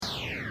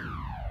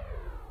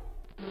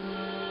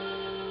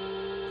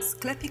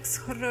Sklepik z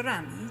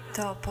horrorami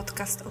to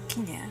podcast o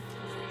kinie.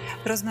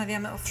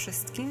 Rozmawiamy o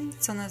wszystkim,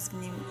 co nas w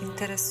nim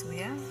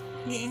interesuje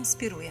i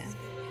inspiruje.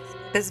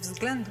 Bez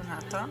względu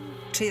na to,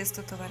 czy jest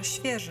to towar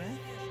świeży,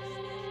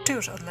 czy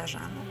już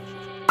odleżany.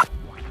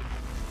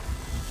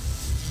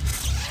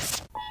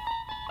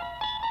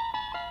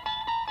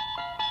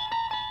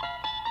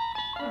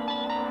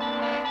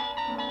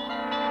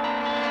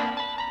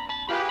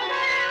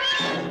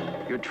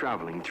 You're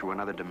traveling through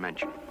another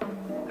dimension.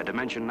 A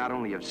dimension not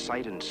only of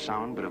sight and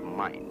sound, but of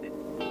mind.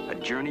 A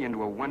journey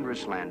into a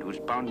wondrous land whose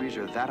boundaries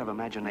are that of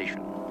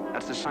imagination.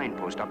 That's the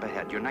signpost up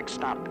ahead. Your next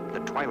stop, the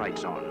Twilight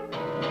Zone.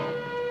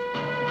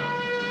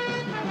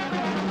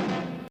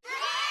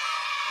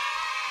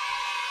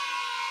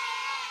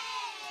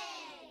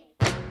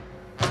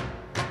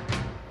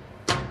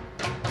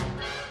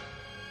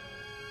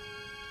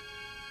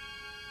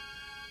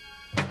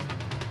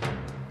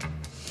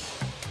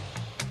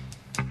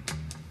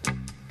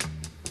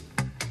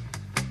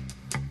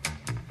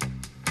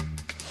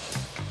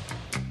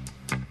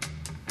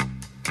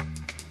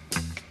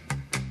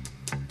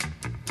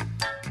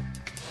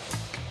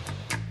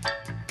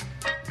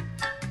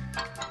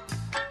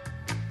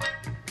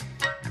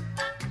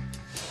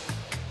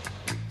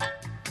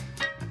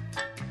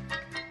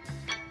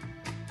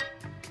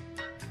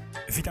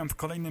 Witam w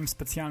kolejnym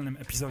specjalnym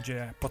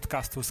epizodzie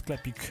podcastu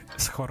Sklepik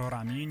z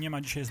horrorami. Nie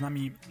ma dzisiaj z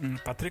nami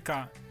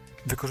Patryka.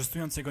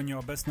 Wykorzystując jego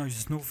nieobecność,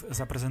 znów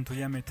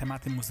zaprezentujemy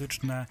tematy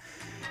muzyczne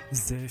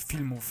z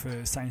filmów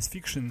science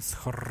fiction, z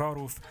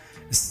horrorów,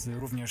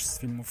 również z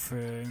filmów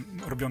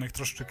robionych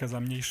troszeczkę za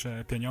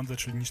mniejsze pieniądze,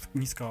 czyli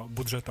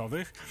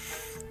niskobudżetowych.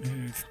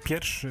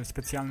 Pierwszy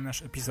specjalny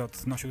nasz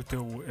epizod nosi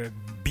tytuł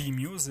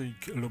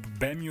B-Music lub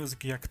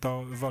B-Music, jak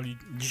to woli.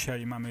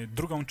 Dzisiaj mamy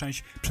drugą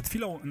część. Przed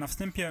chwilą na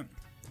wstępie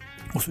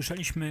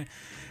usłyszeliśmy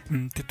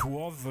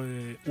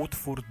tytułowy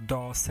utwór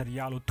do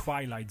serialu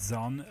Twilight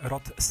Zone.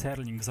 Rod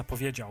Serling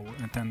zapowiedział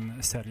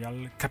ten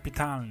serial.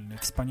 Kapitalny,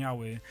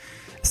 wspaniały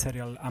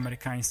serial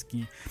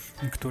amerykański,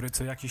 który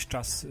co jakiś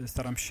czas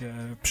staram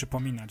się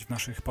przypominać w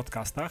naszych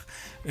podcastach.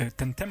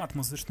 Ten temat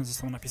muzyczny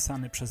został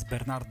napisany przez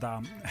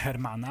Bernarda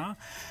Herrmana,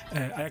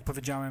 a jak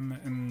powiedziałem,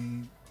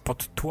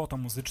 pod tło to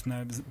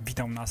muzyczne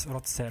witał nas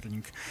Rod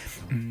Serling.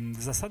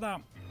 Zasada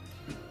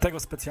tego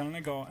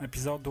specjalnego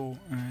epizodu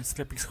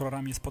Sklepik z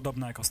horrorami jest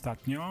podobna jak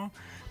ostatnio,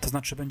 to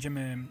znaczy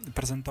będziemy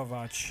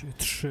prezentować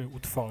 3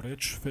 utwory,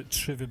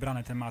 3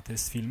 wybrane tematy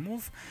z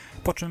filmów,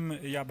 po czym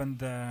ja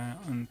będę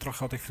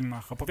trochę o tych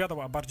filmach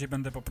opowiadał, a bardziej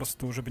będę po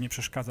prostu, żeby nie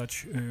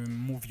przeszkadzać,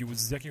 mówił,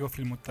 z jakiego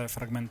filmu te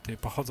fragmenty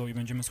pochodzą i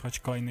będziemy słuchać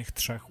kolejnych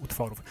 3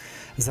 utworów.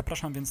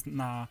 Zapraszam więc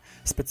na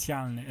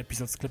specjalny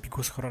epizod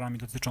Sklepiku z horrorami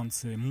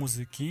dotyczący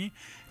muzyki,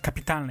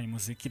 kapitalnej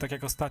muzyki, tak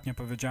jak ostatnio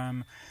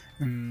powiedziałem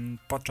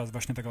podczas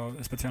właśnie tego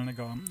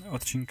specjalnego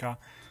odcinka.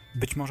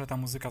 Być może ta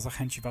muzyka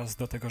zachęci Was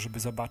do tego, żeby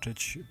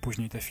zobaczyć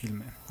później te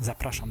filmy.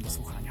 Zapraszam do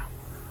słuchania.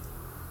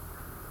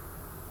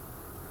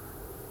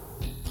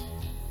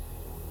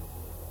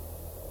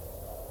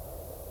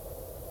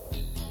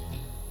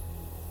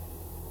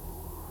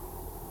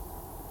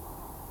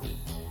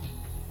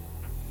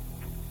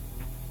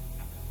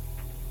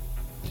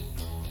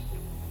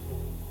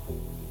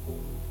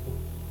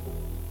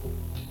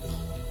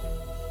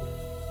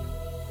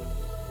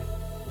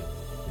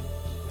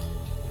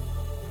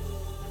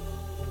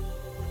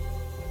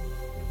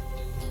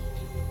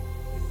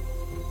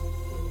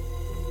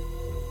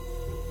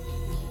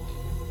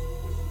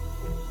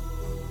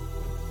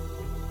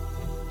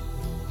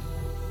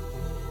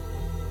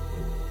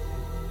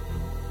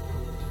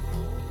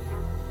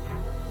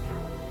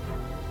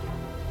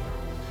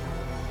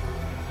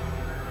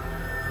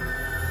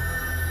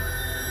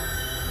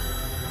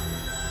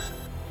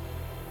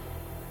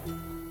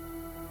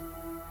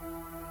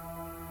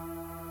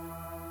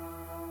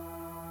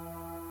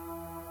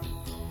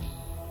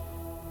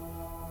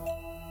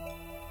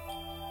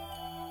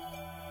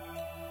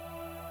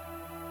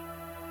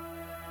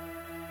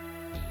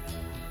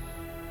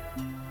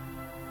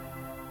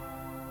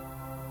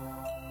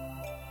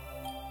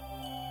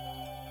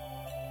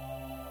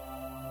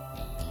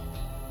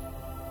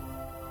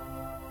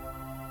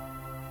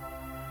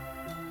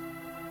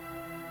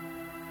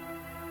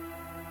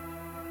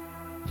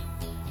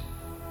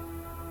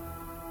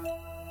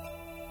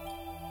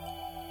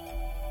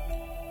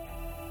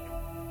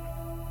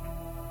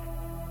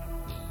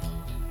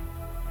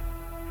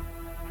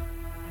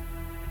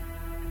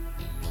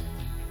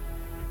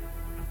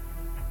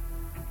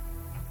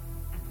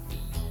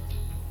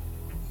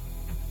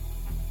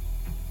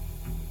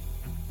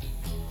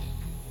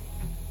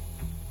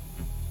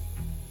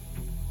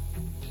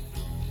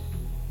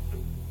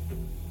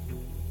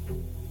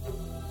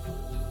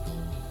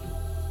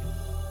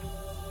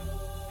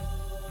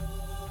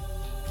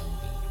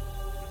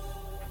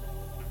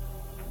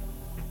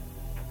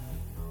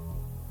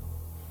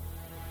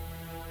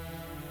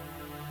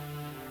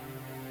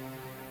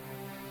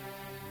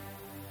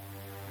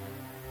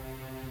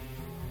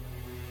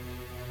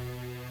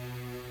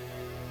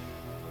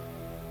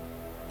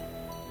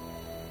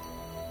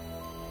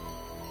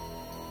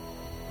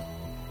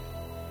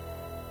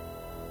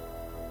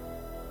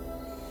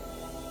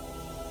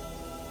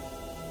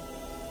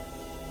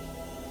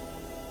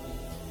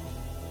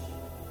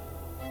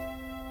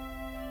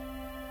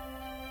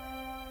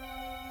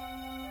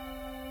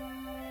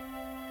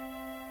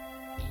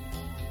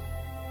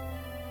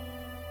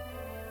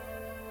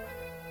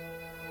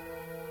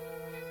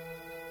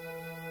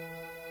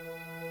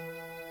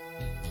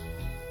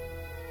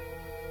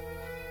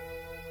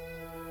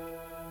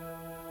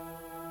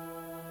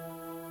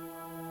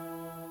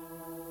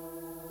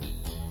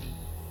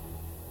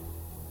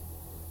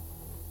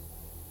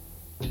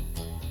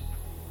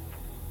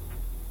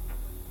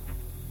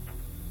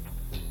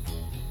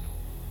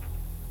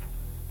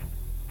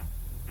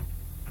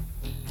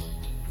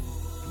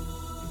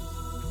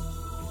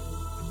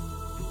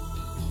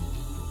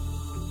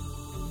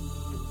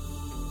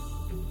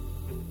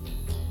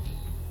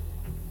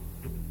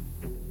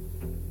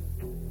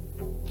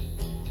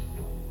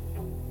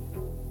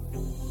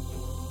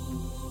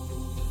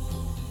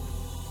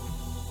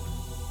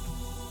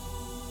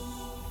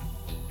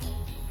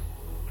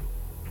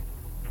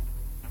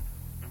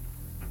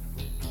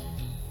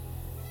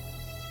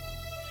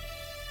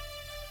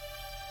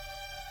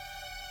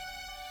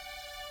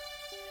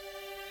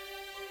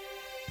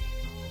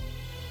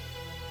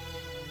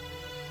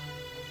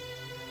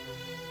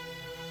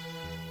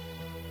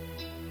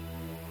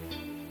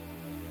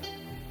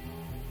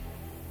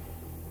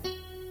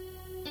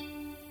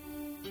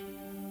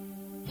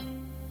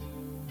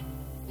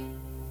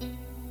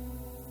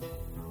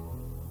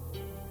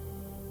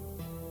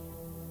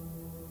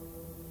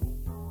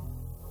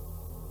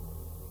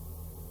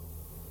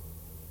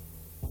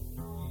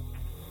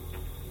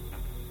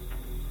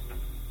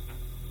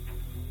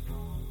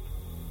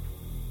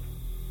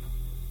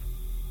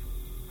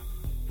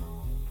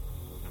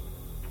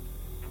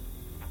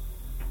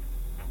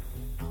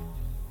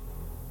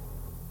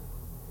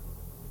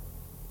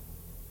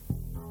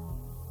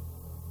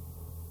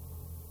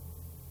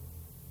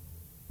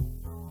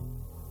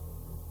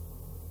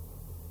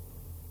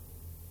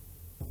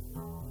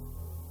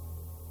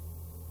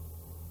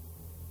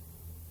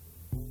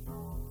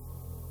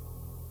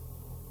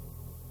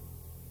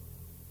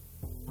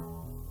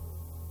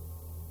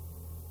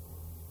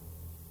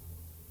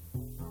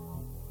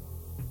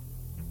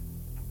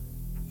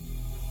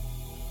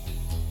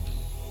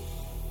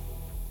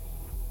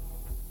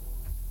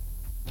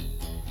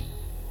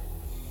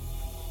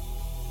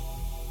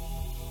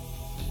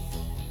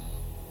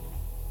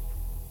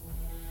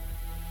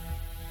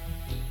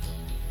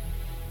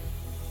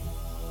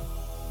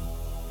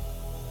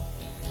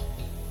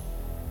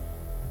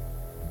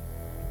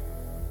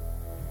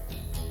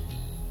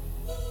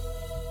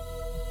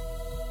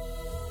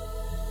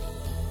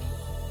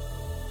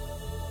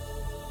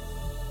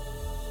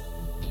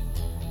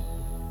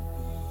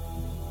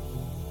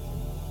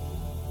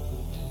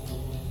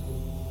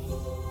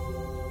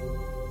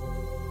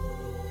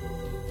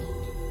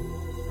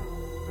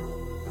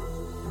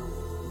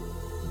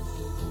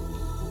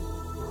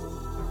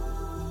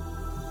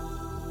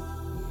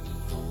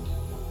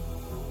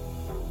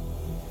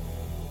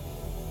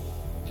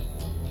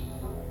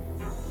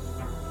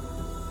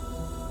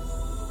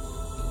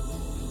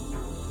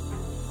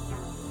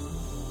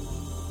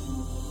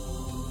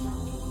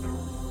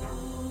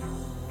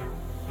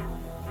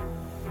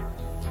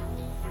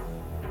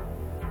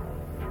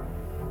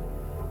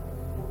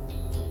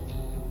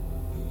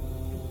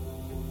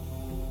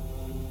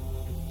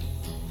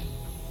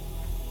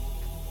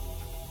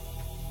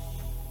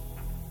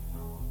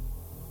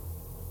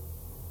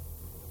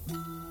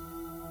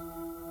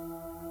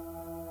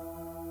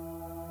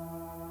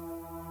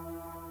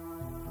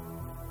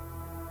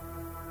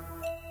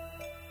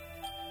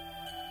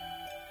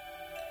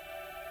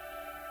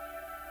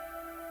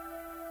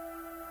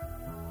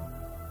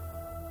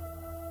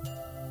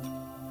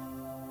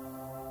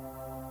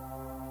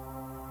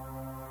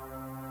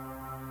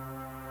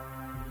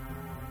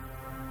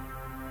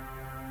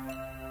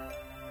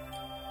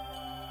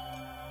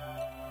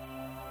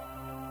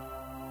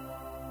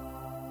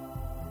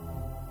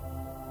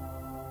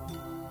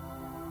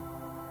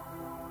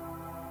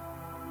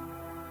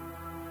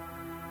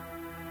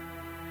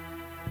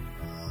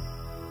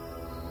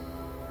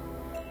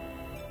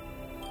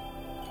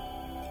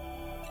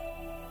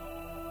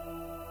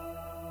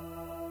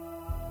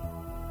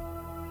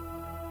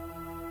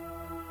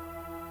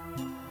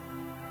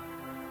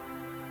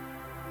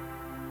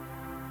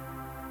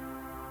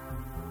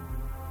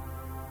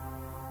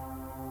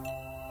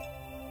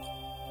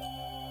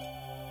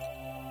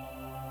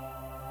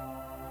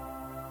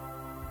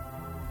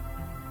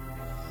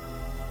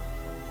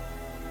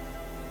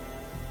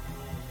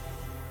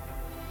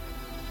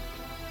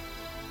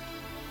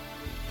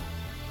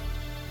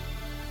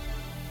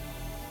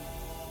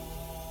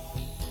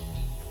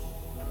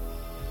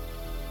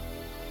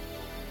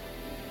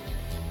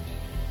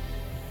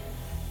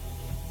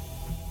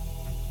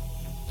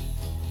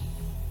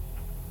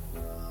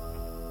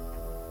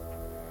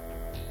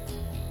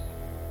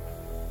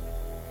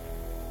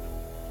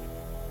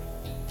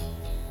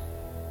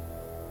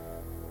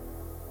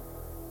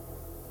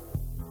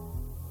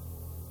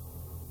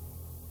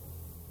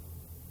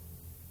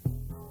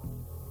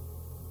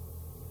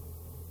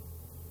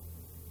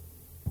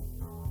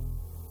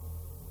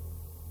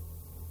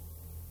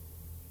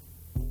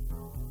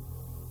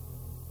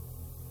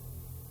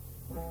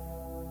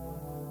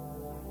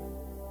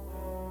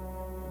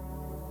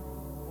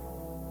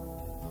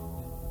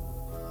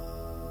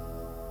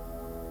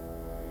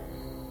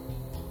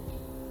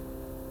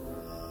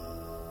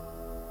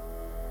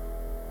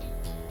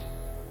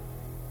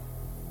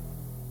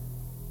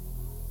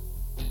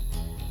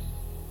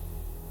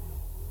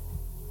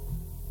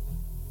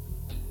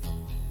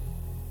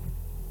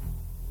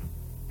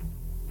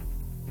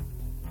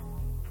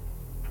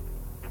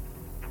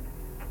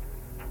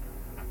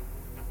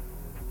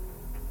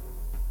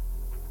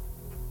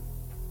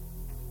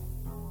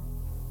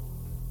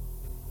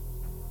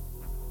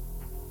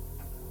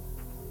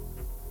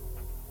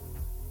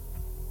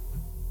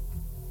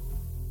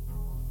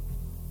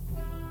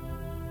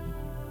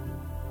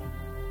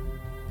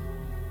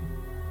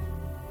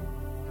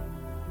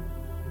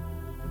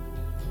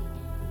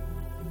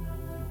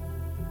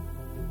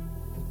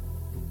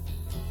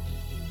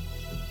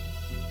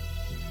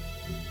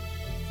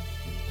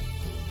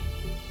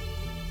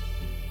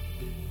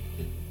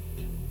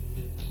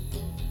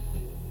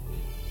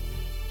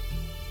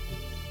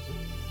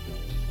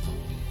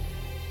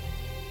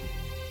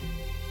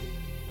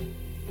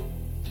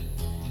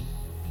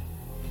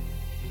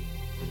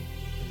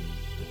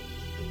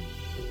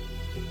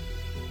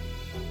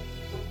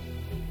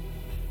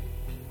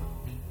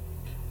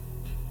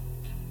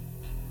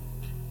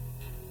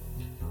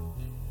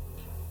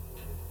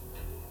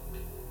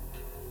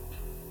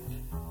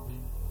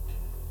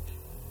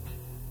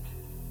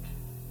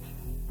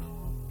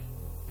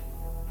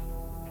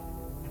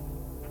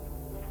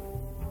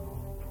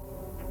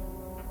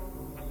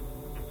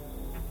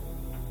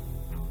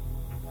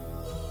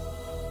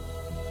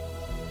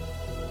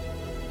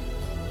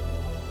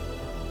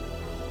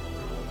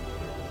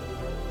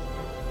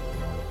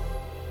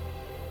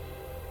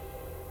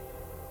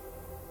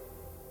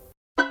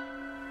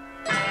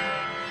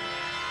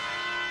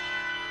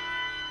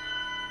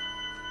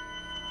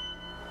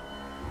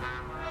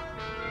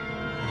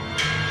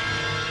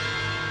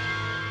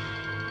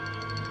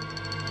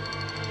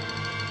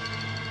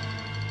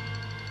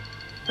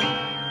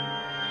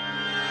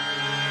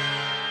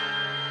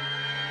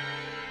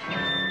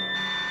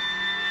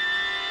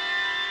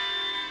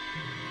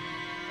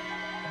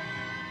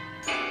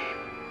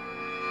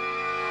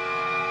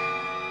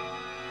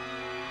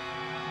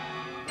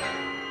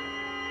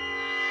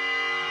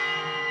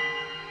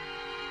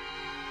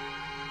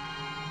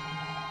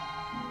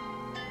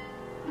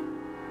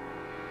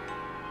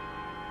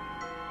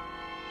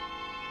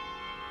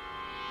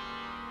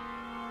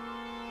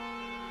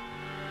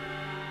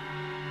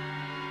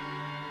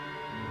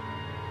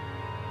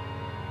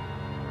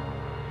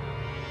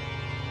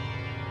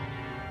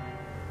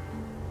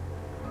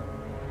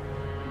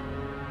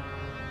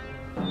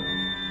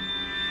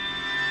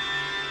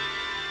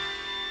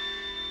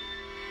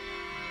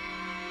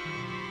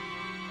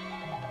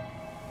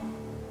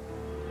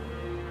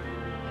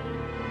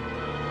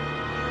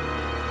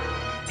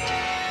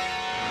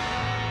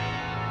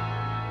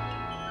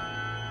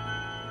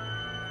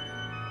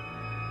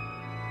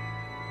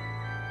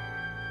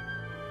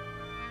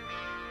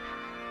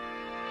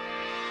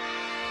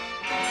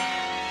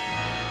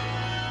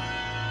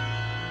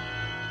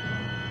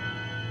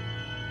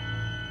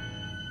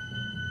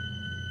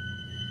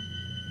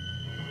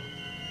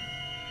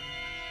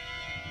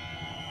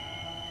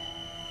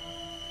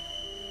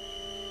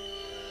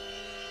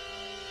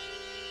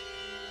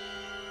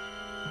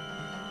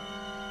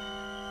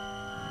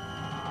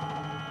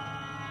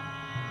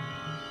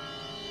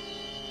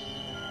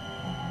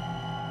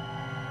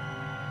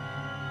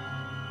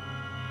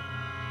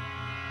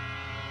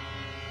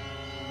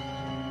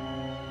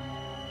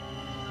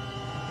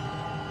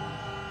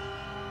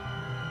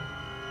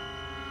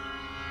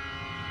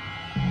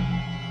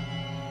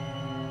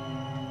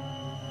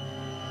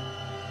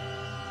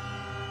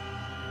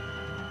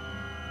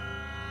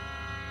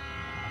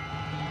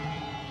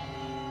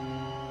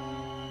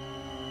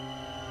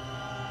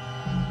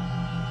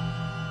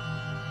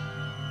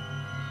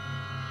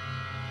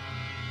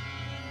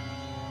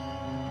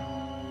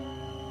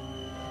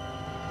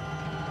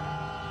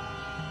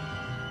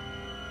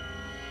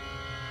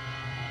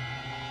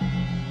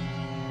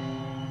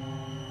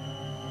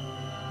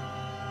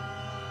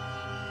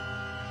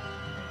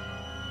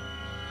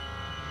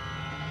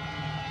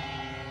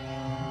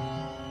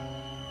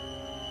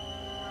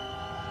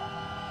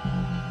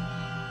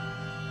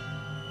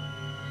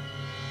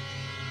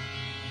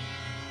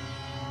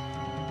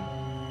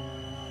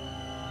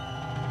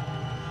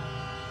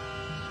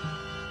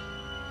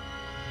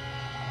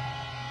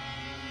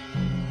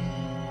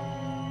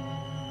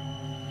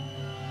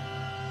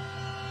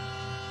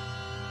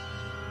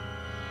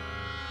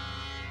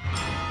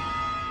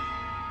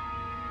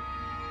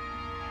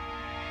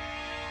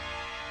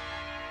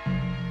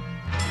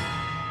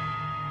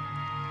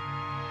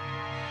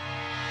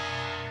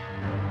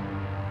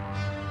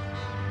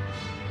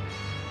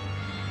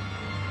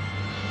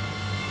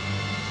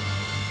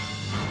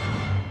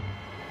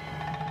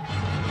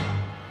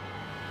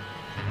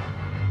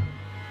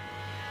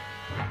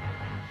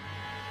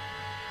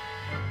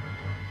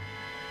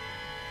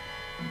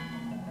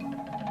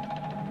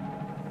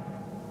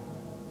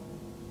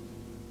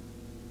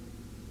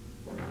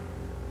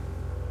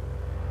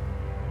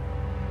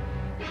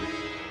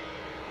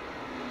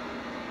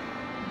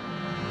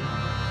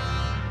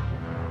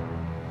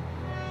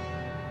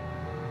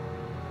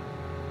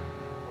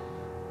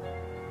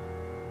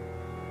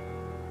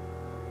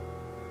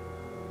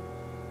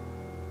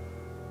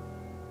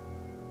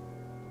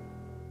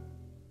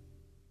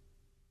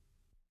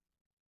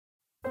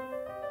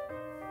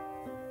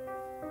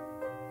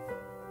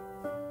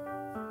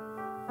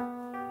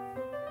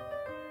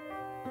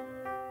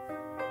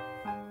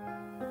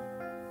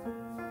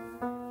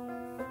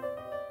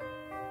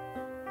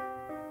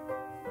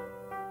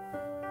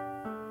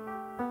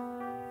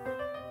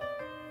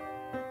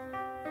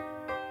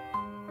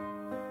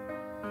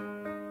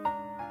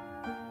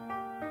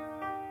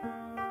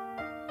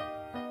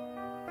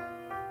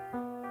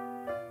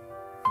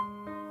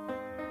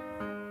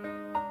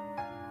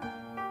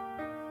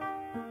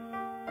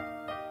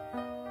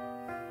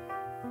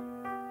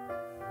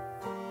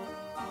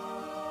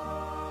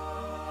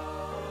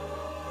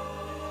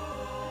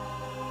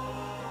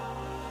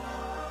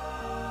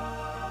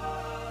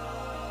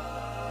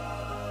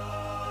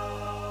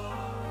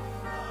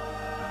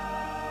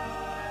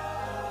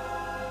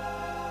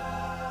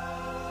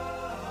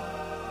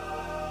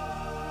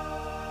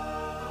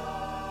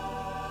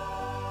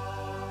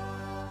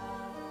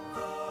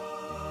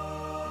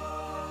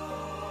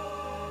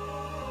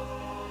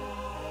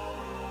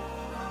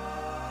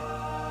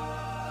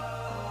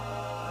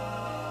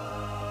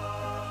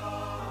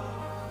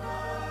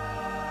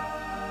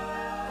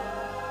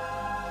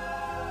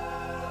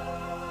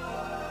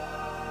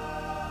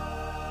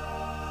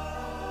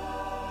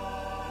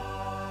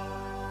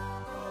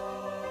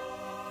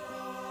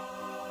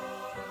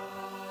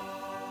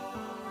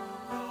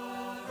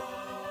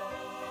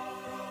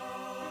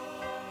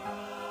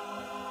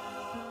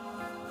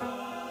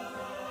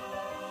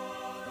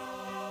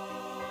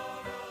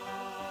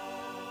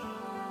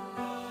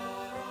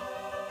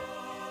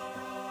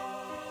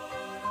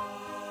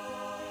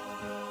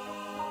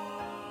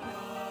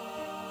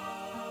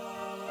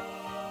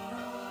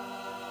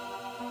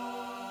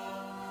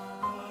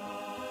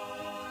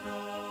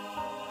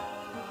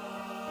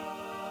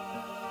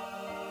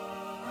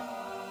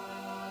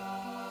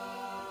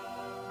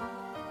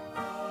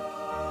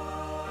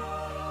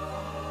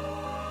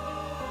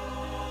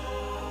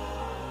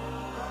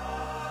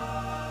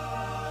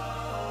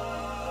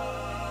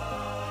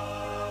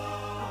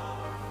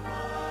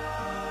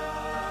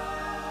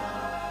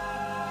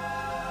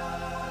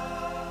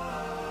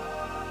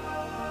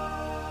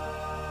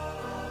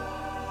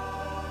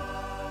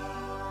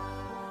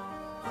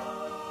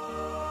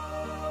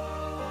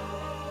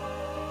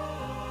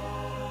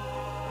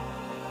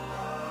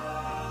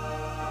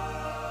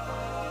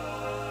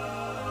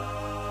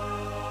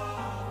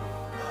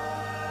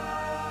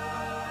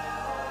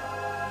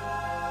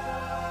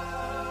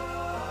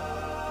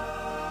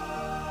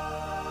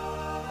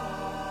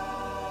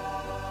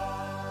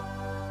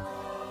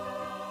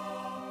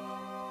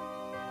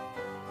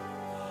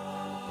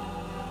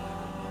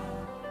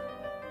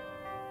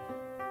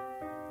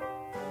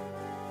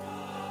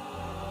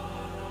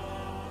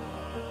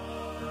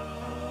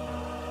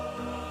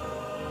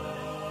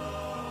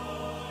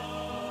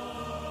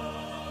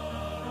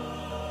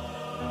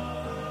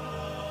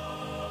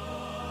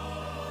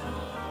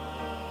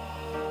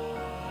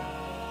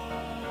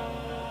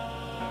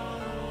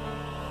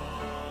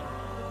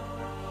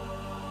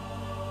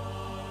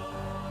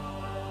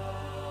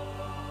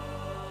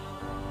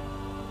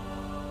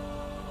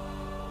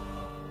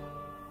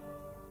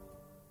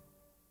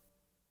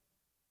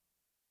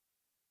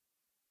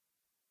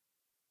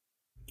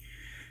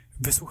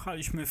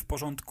 Wysłuchaliśmy w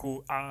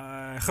porządku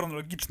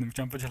chronologicznym,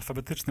 chciałem powiedzieć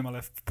alfabetycznym,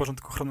 ale w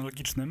porządku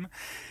chronologicznym,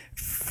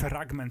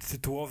 fragment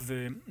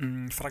tytułowy,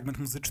 fragment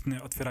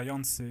muzyczny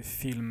otwierający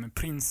film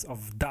Prince of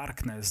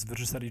Darkness w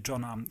reżyserii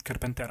Johna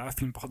Carpentera,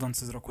 film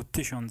pochodzący z roku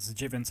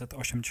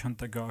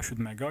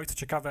 1987. I co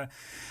ciekawe,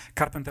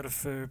 Carpenter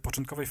w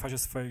początkowej fazie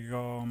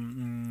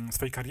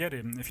swojej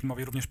kariery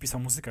filmowej również pisał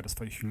muzykę do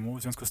swoich filmów,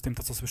 w związku z tym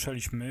to, co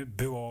słyszeliśmy,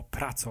 było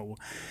pracą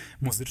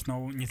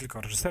muzyczną, nie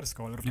tylko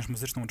reżyserską, ale również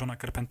muzyczną Johna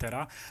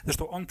Carpentera.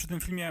 Zresztą on przy tym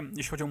filmie,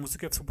 jeśli chodzi o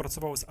muzykę,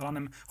 współpracował z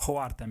Alanem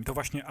Howardem. I to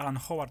właśnie Alan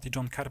Howard i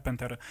John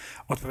Carpenter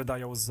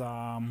odpowiadają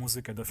za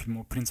muzykę do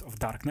filmu Prince of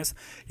Darkness.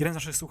 Jeden z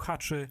naszych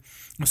słuchaczy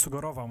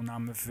sugerował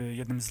nam w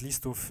jednym z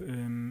listów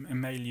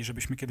maili,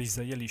 żebyśmy kiedyś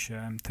zajęli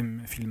się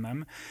tym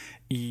filmem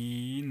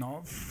i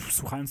no,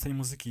 słuchając tej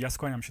muzyki, ja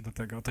skłaniam się do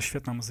tego. To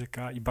świetna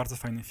muzyka i bardzo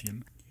fajny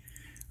film.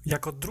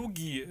 Jako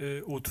drugi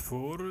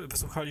utwór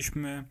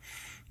wysłuchaliśmy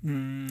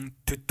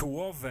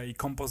tytułowej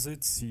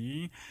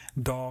kompozycji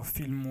do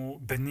filmu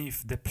Beneath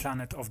the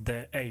Planet of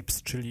the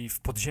Apes, czyli w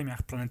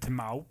podziemiach planety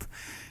małp.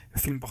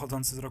 Film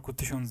pochodzący z roku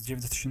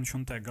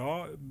 1970.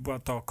 Była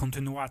to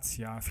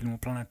kontynuacja filmu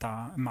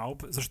Planeta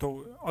Małp.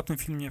 Zresztą o tym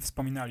filmie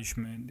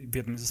wspominaliśmy w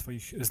jednym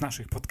z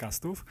naszych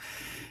podcastów.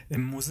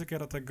 Muzykę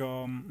do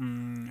tego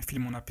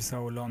filmu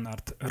napisał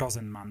Leonard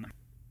Rosenman.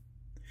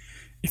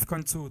 I w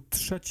końcu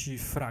trzeci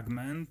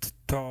fragment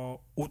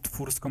to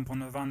utwór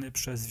skomponowany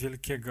przez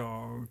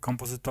wielkiego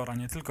kompozytora,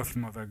 nie tylko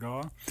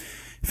filmowego,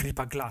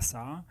 Philipa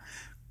Glassa,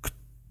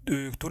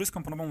 który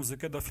skomponował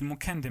muzykę do filmu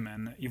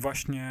Candyman. I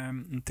właśnie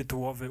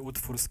tytułowy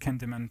utwór z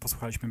Candyman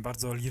posłuchaliśmy,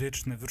 bardzo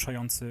liryczny,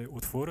 wzruszający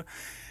utwór,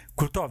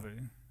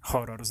 kultowy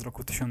horror z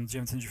roku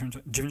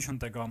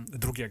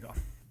 1992.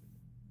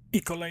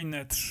 I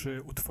kolejne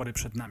 3 utwory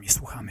przed nami.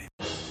 Słuchamy.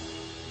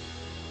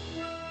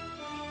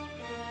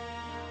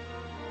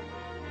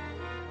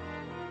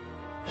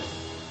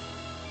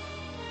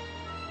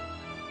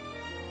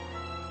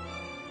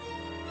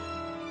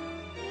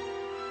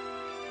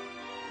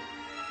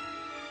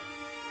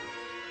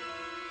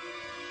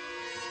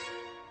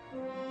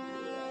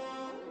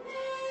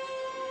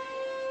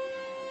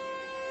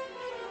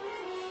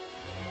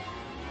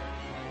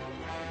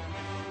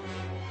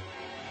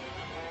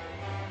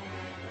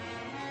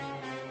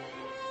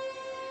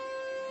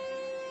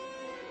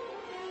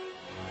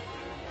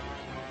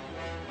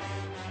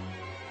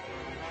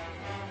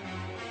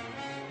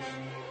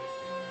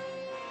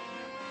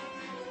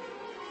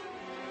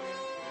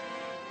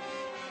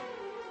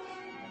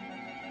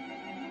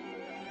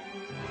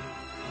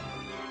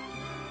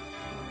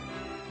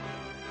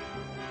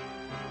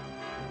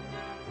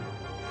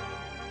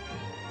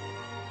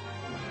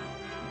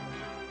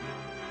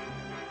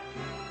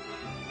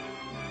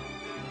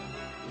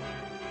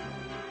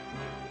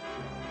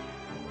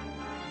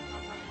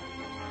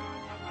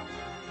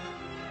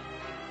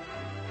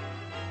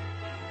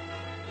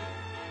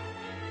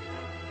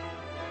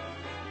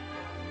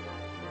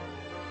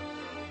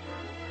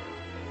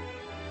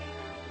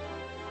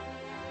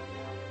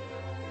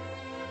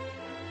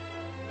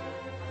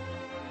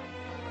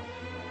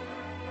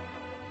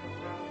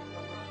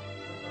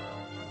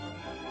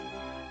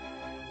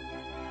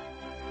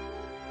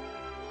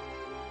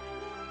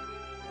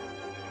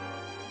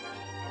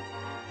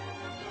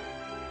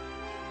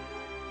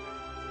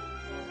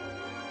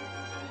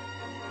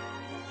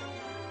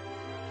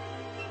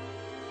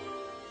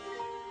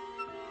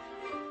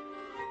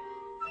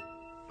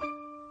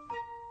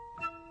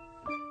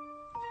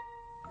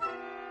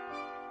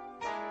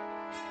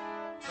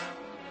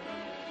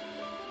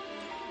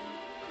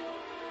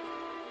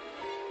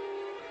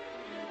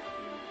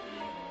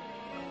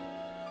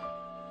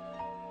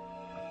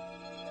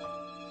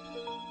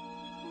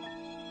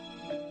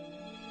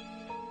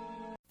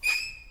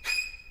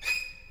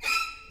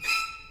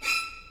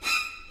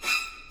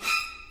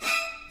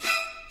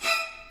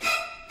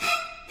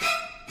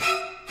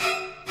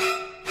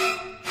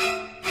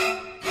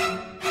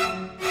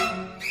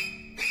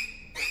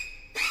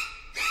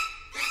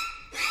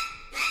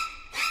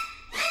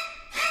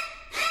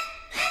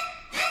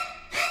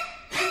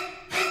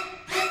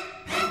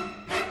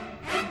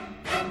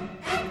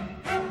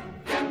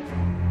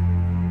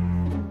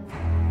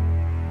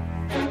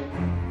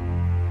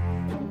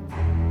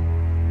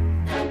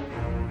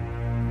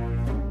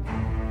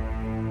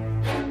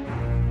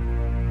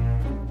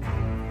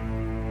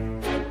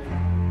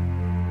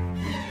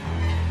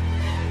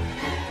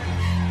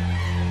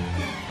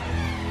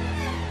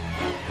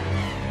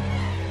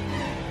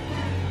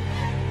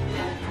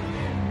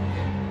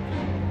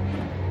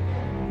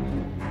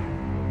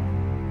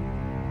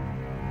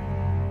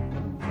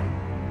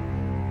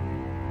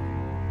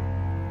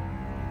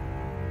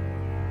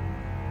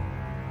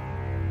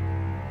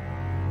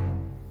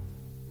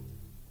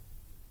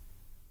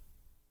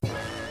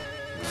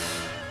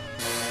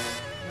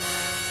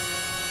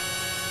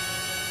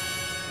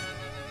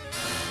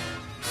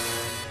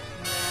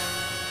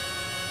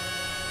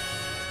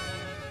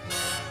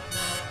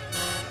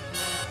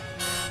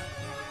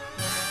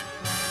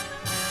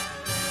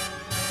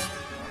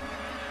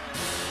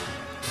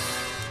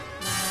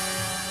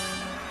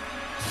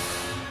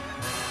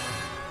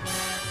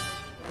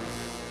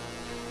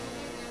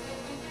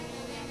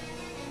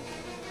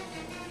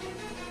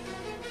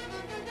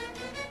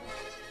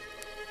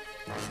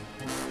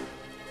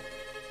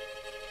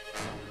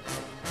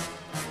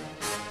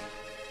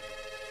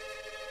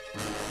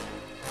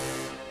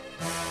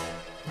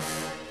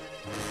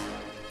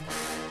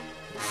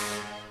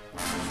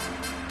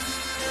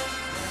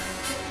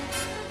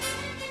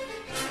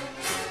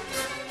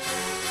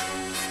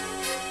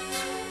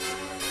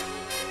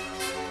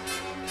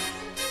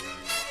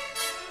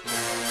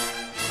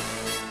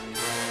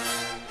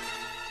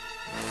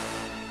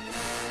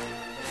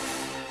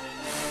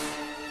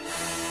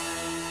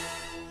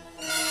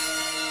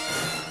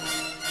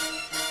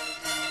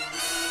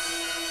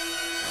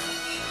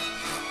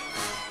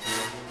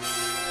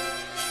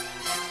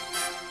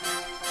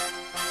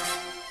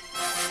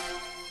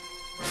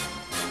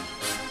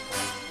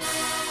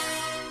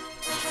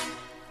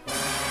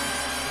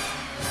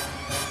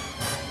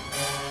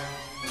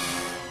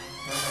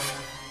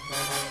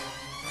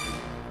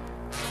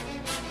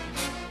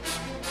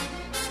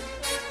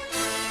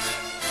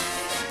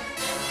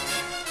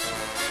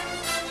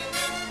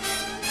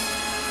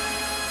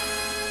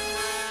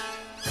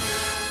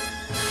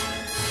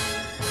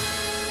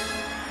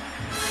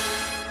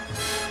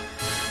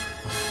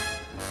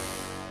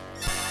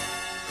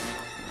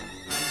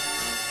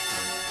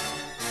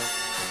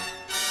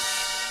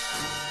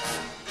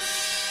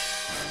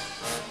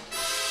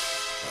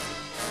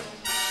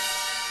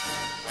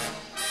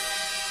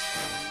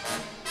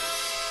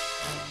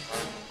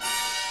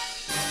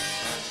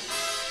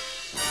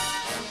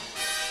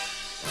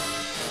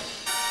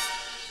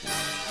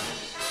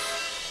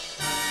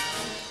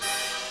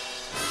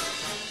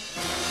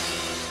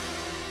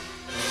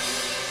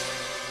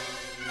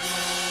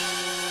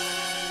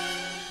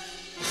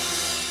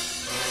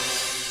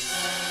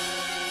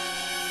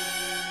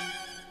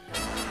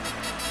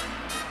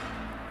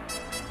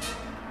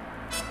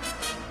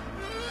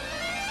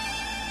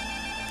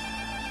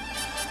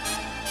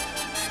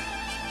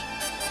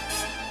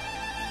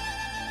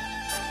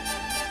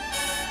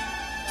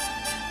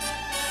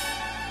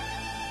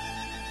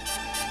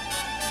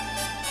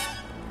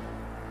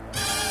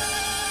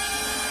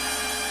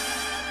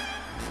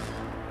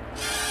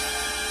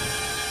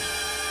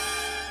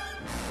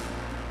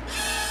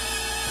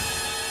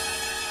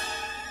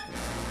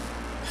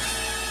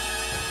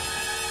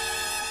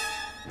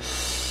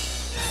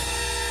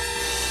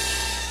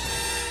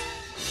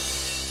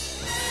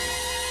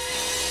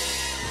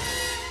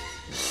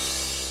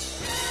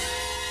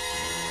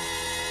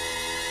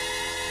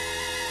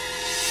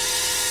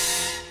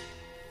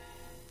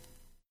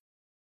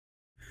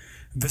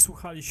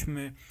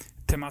 Wysłuchaliśmy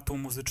tematu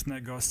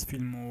muzycznego z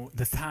filmu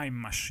The Time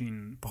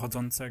Machine,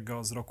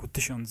 pochodzącego z roku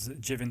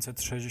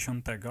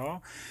 1960.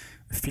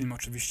 Film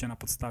oczywiście na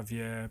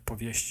podstawie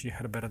powieści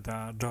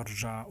Herberta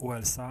George'a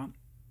Wellsa.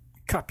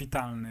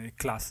 Kapitalny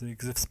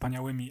klasyk ze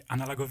wspaniałymi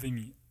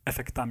analogowymi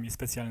efektami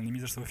specjalnymi.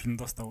 Zresztą film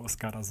dostał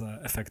Oscara za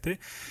efekty.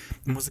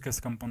 Muzykę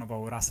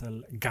skomponował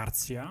Russell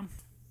Garcia.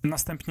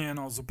 Następnie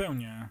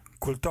zupełnie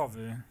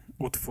kultowy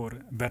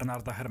utwór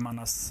Bernarda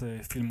Herrmana z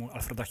filmu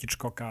Alfreda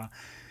Hitchcocka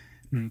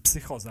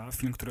Psychoza,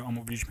 film, który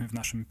omówiliśmy w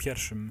naszym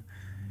pierwszym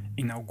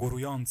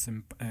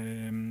inaugurującym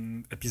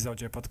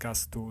epizodzie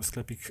podcastu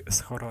Sklepik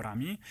z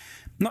horrorami.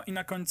 No i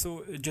na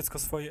końcu Dziecko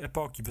swojej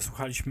epoki.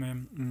 Wysłuchaliśmy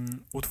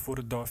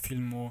utwór do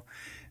filmu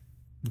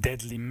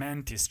Deadly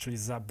Mantis, czyli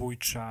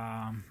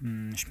zabójcza,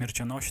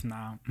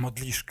 śmiercionośna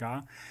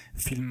modliszka.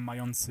 Film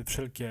mający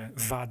wszelkie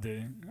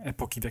wady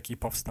epoki, w jakiej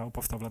powstał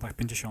w latach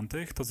 50.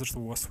 To zresztą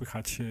było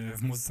słychać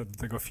w muzyce do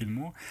tego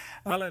filmu,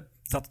 ale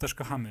za to też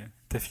kochamy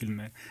te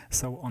filmy.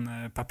 Są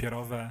one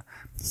papierowe,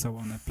 są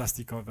one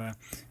plastikowe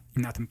i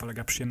na tym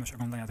polega przyjemność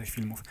oglądania tych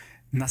filmów.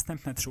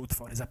 Następne 3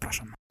 utwory,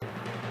 zapraszam.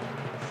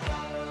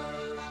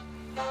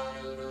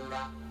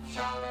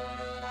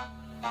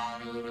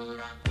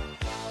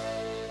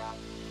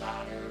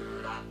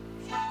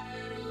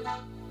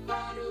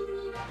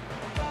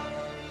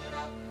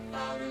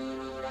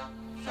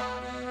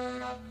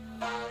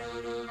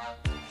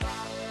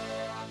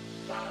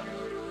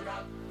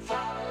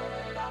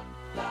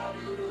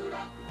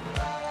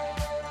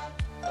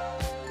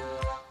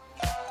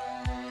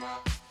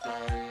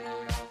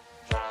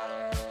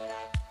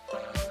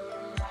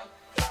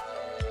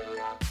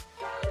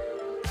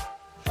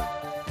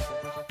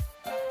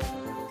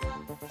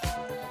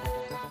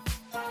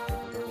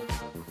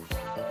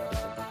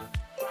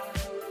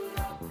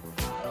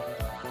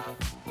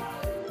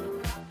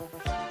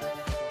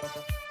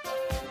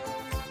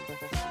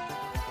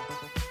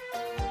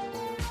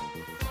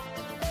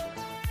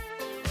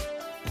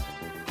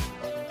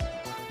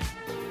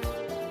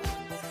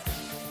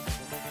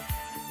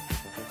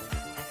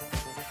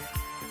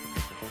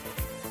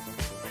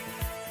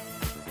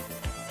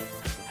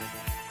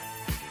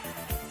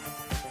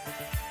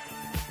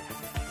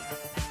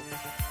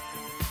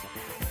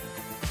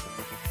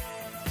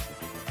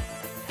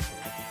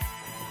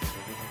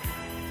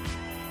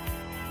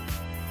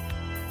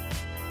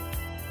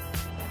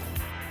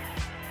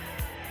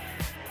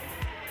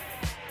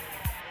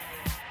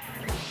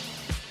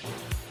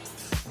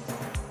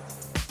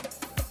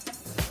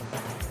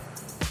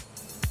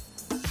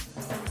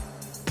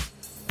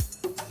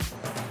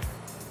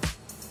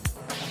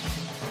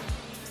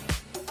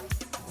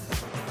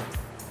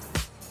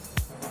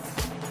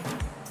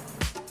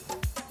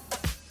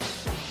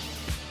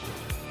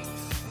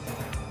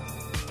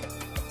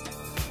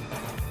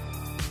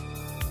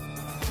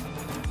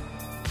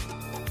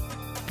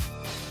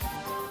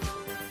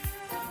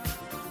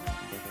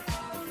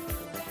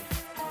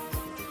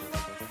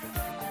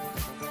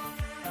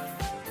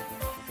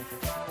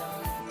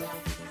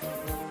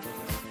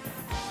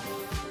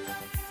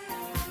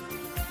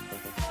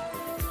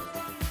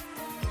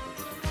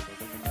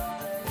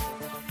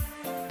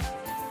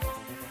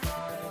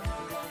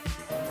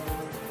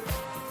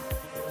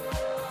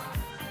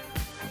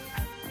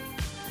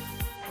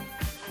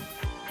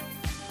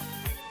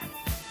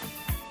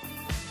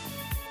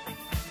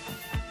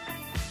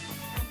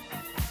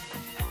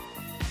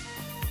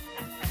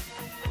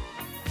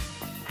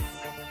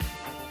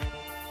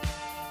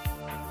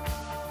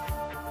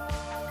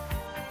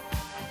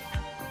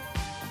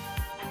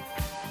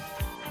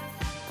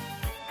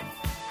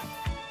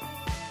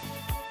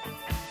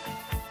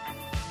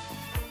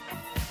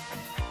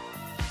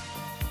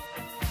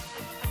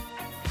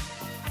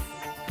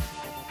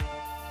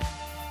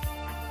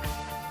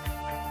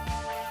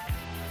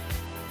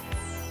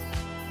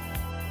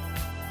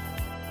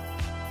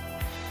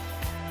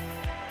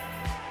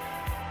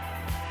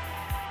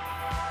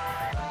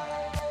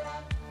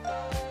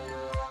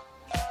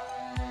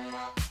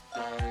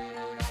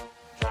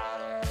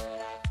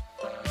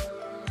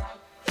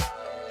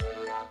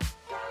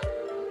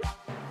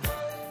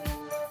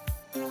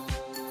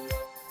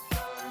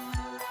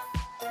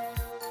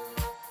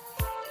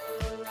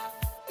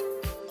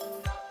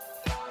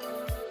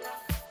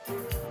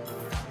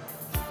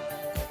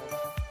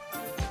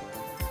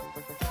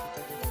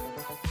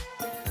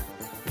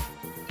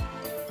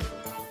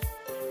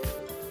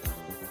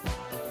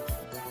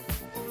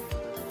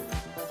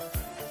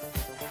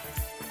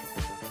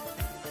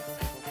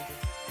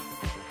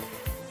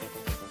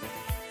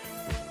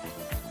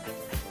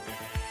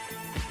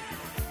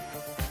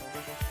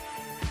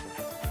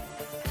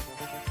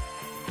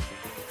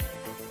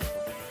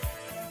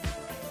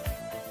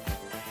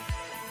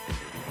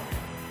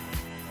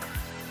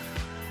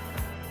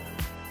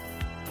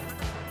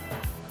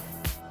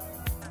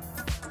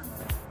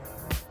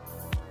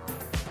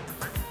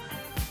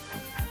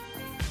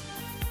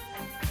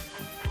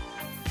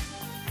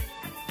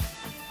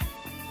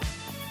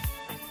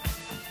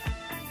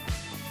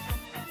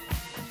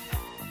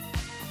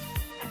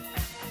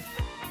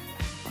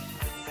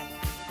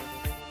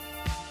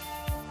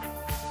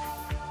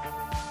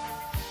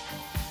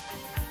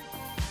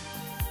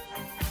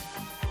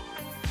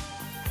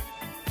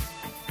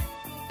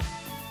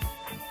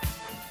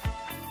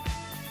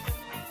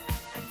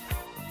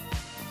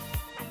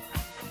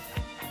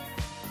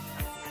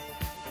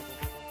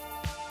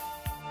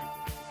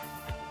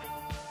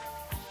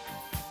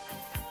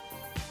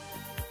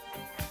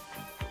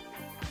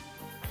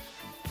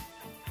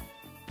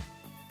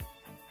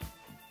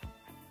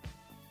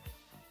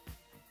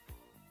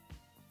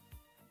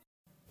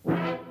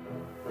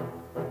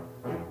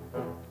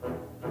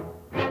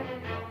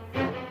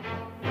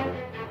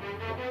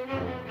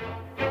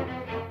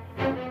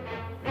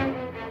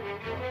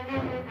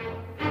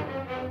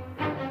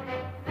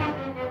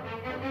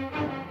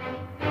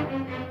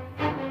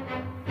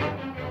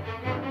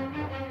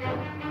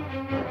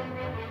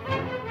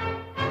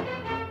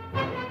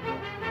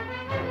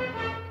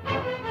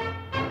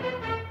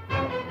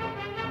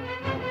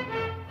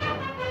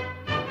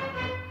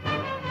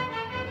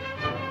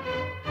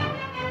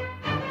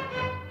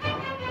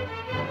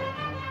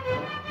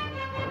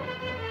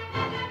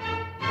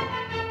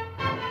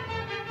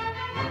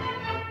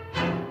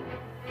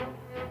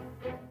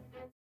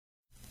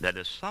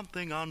 There is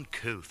something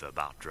uncouth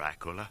about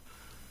Dracula.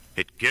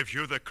 It gives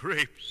you the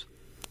creeps.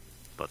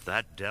 But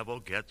that devil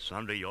gets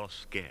under your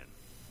skin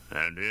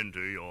and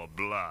into your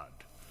blood.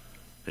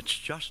 It's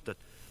just that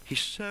he's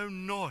so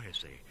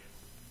noisy.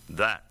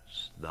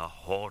 That's the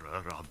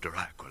horror of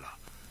Dracula.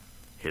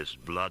 His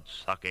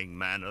blood-sucking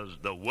manner's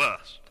the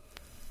worst.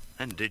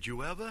 And did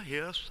you ever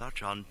hear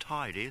such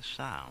untidy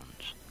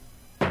sounds?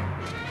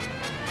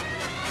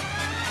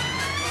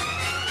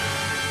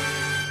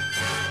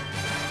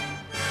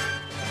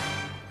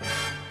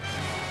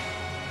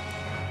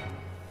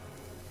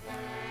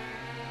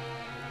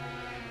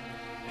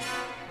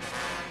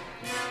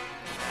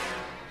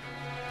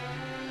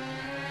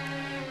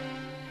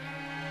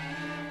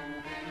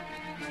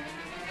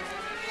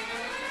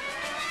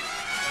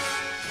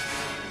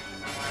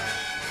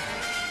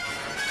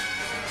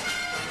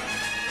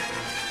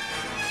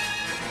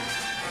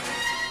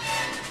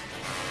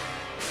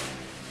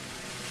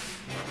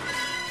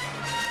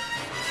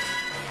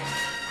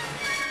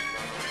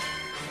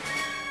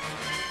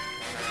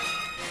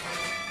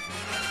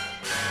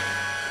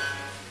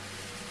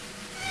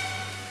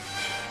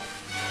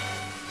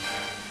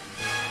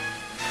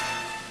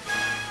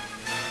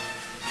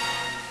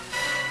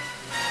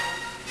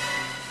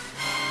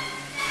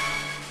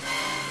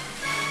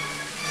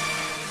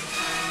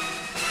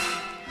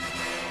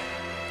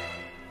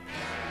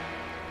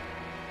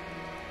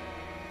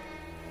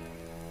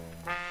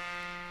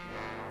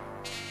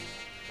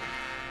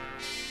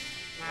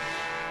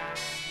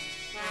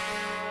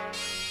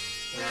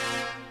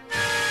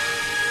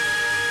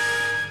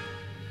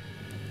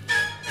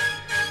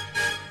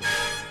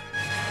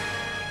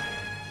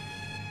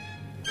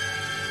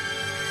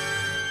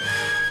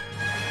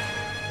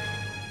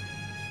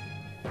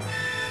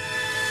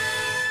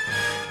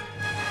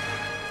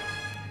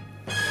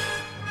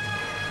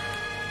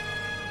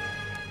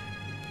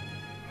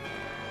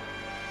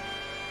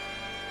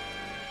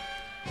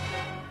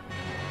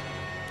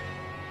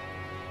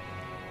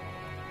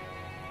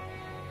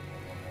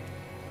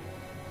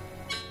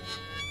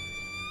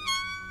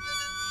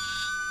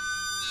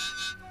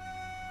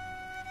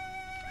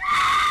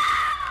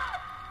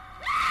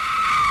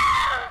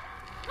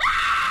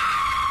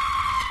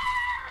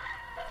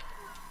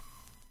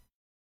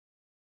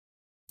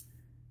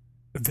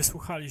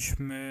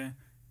 Wysłuchaliśmy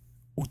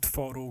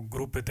utworu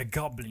grupy The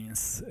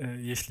Goblins.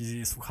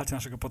 Jeśli słuchacie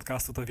naszego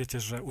podcastu, to wiecie,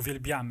 że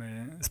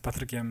uwielbiamy z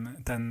Patrykiem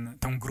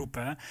tę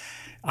grupę,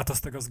 a to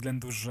z tego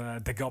względu,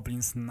 że The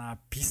Goblins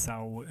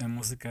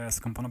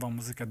skomponował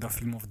muzykę do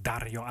filmów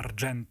Dario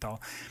Argento.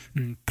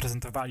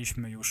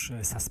 Prezentowaliśmy już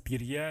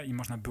Suspirię i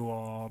można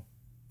było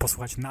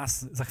posłuchać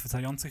nas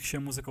zachwycających się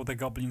muzyką The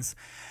Goblins.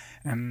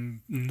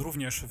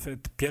 Również w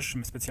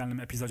pierwszym specjalnym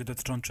epizodzie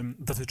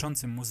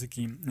dotyczącym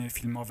muzyki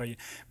filmowej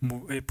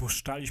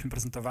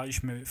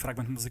prezentowaliśmy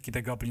fragment muzyki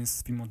The Goblins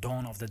z filmu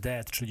Dawn of the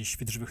Dead, czyli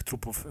Świt żywych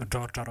trupów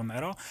George'a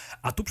Romero,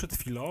 a tu przed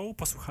chwilą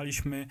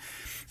posłuchaliśmy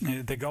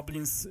The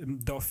Goblins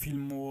do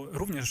filmu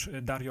również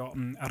Dario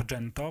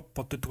Argento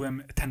pod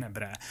tytułem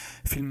Tenebrae,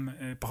 film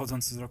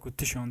pochodzący z roku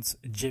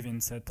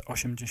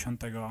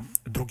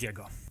 1982.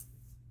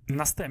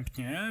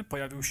 Następnie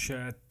pojawił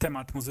się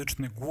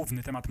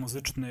główny temat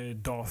muzyczny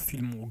do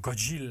filmu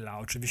Godzilla,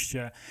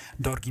 oczywiście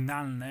do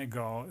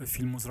oryginalnego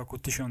filmu z roku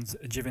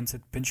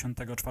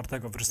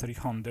 1954 w reżyserii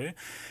Hondy,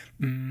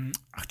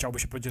 a chciałoby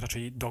się powiedzieć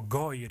raczej do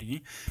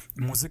Goiri.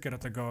 Muzykę do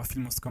tego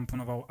filmu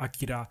skomponował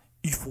Akira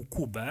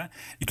Ifukube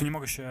i tu nie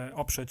mogę się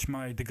oprzeć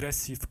małej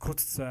dygresji.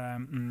 Wkrótce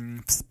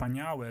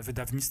wspaniałe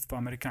wydawnictwo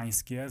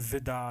amerykańskie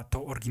wyda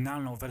tą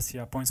oryginalną wersję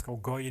japońską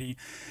Goiri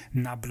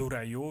na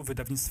Blu-rayu,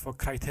 wydawnictwo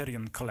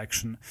Criterion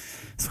Collection.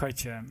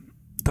 Słuchajcie,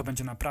 to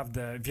będzie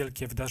naprawdę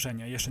wielkie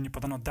wydarzenie. Jeszcze nie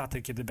podano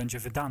daty, kiedy będzie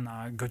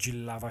wydana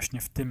Godzilla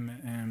właśnie w tym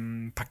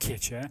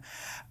pakiecie,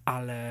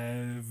 ale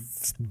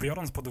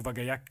biorąc pod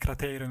uwagę, jak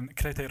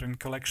Criterion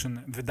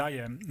Collection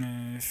wydaje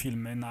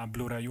filmy na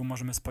Blu-rayu,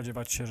 możemy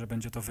spodziewać się, że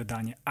będzie to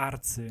wydanie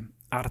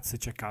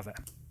arcyciekawe.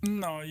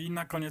 No i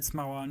na koniec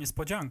mała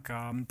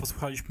niespodzianka.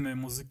 Posłuchaliśmy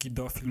muzyki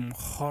do filmu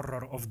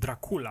Horror of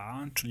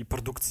Dracula, czyli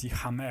produkcji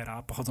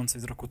Hammera,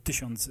 pochodzącej z roku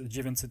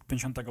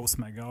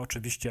 1958.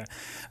 Oczywiście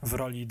w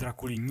roli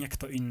Drakuli nie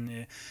kto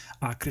inny,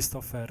 a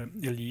Christopher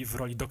Lee, w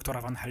roli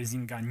doktora Van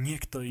Helsinga nie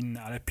kto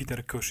inny, ale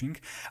Peter Cushing.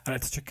 Ale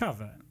co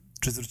ciekawe,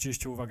 czy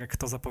zwróciliście uwagę,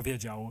 kto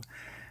zapowiedział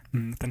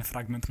ten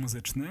fragment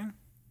muzyczny?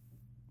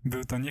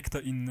 Był to nie kto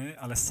inny,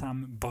 ale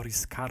sam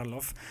Boris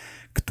Karloff,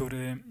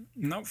 który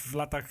w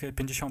latach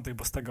 50.,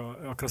 bo z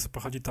tego okresu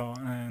pochodzi to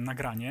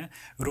nagranie,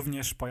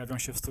 również pojawiał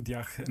się w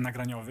studiach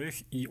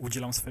nagraniowych i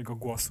udzielał swojego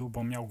głosu,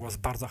 bo miał głos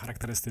bardzo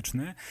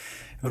charakterystyczny,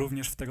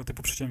 również w tego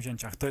typu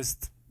przedsięwzięciach. To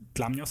jest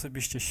dla mnie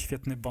osobiście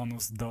świetny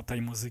bonus do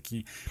tej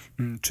muzyki,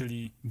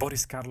 czyli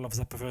Boris Karloff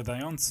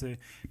zapowiadający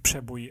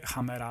przebój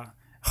Hammera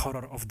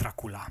Horror of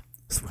Dracula.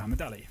 Słuchamy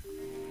dalej.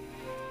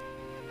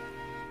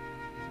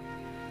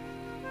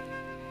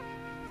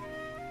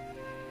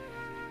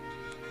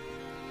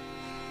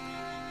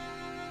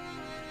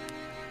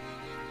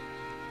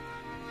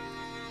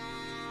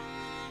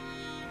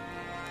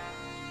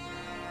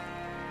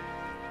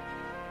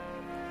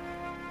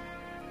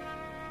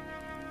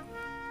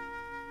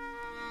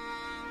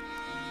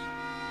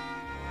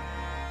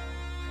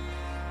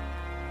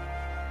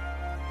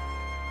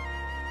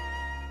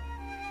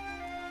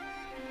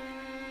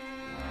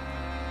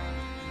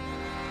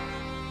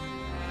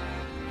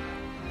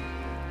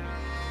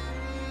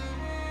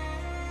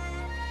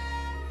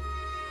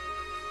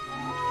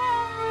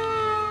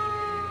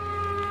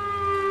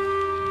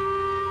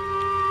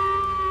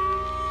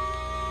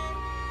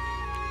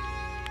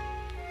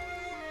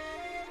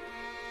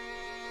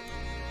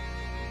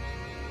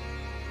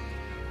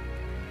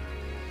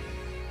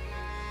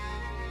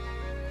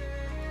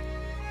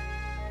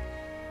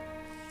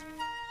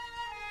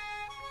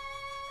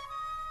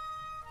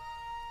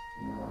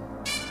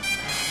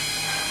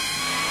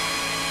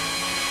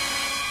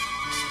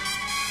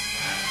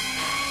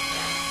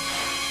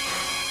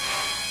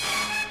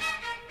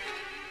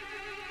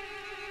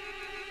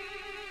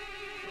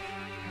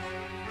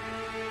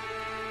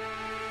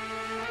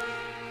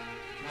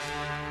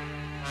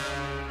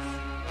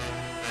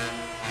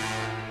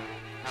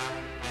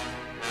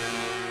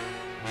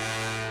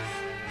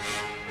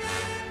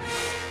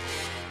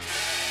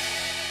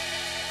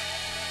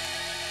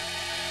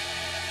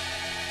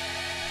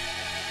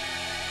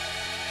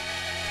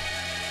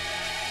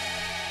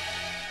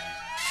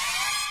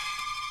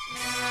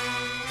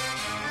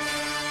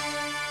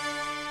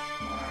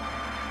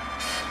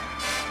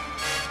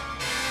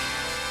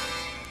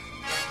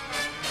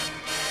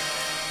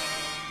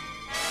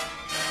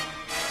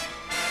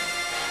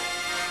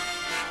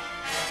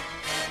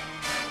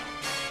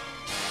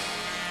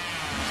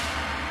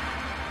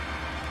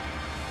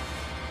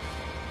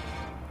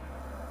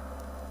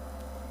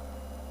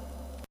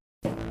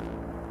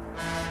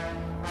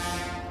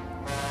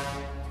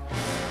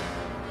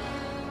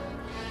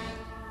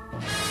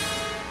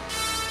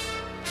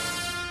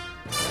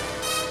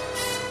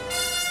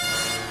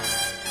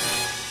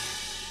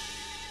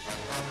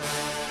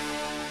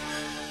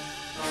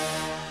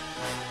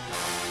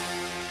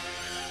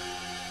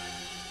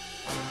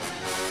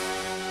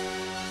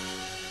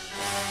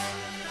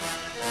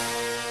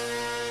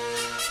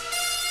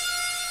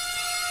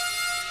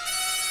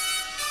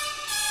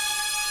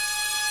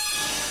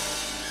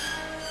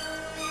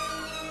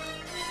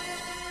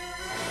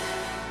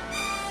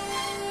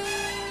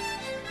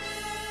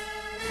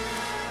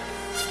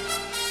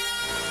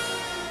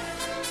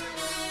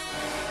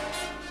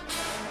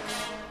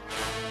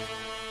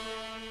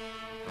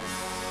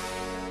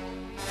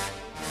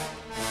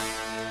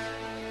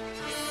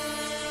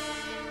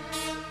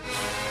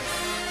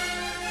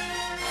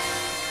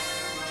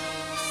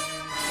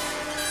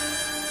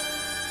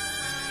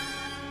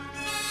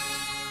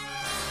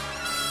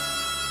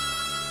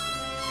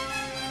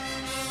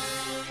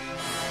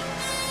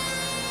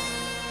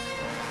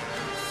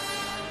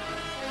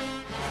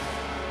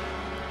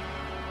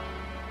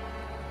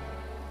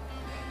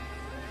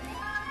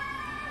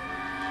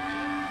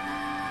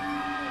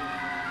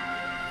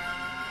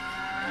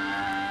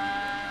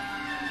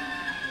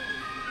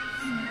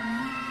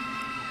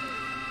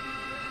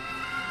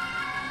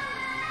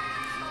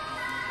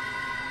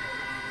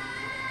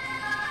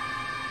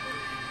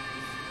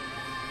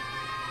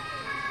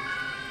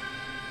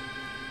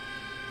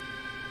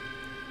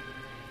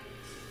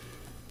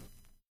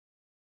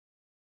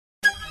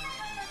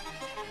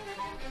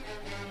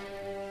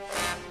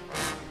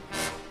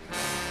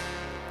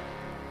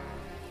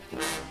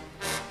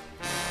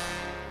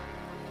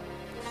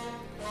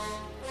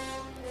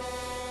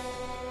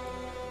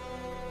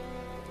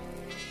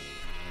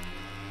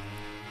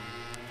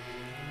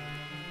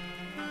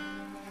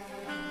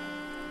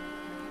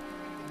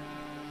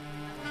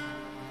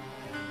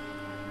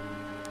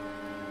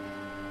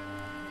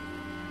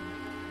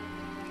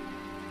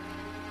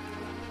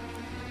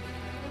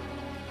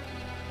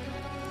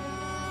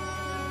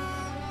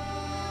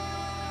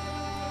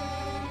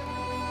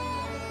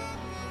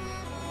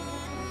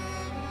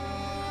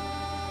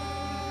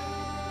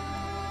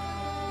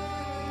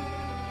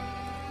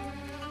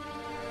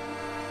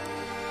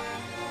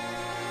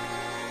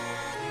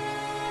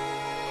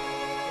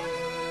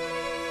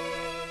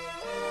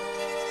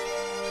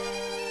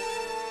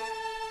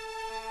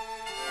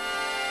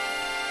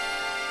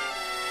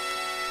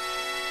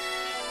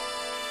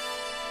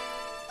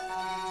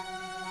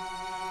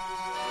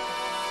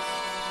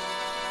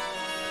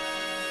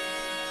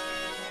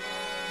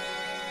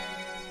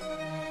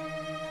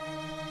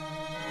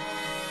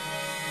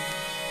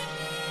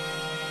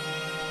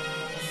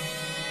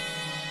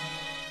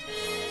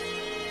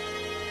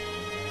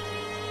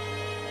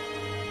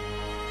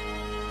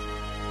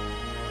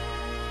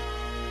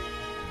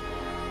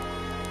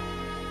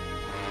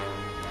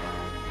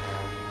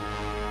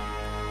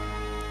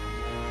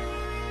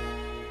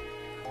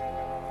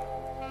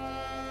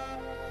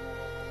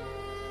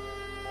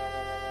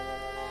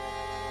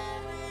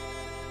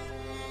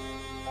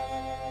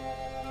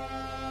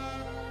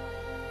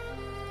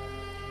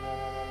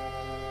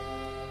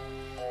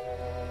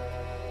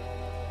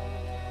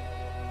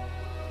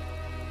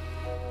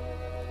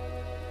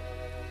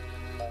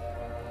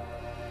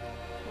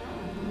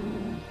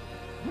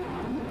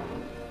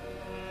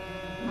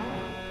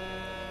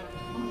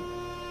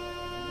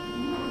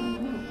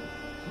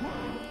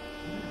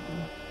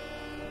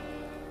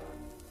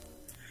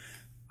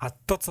 A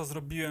to, co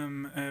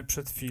zrobiłem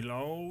przed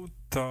chwilą,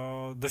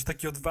 to dość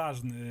taki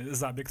odważny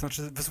zabieg.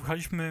 Znaczy,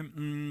 wysłuchaliśmy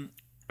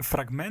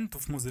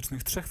fragmentów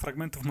muzycznych, 3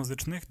 fragmentów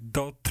muzycznych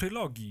do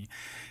trylogii,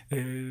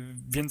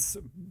 więc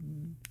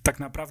tak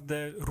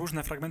naprawdę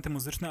różne fragmenty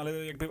muzyczne,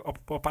 ale jakby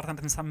oparte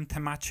na tym samym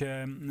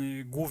temacie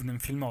głównym,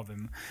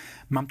 filmowym.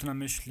 Mam tu na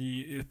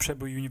myśli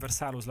przebój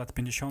Uniwersalu z lat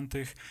 50.,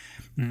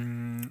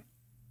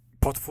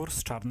 Potwór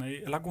z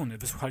Czarnej Laguny.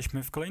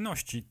 Wysłuchaliśmy w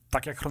kolejności,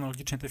 tak jak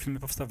chronologicznie te filmy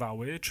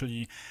powstawały,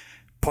 czyli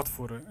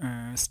Potwór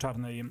z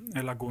Czarnej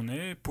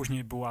Laguny,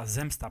 później była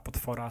Zemsta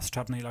Potwora z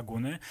Czarnej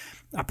Laguny,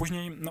 a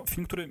później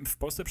film, który w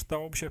Polsce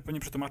przydałoby się pewnie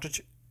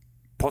przetłumaczyć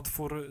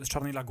Potwór z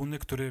Czarnej Laguny,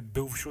 który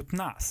był wśród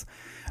nas,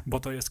 bo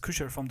to jest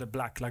Creature from the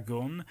Black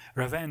Lagoon,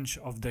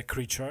 Revenge of the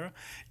Creature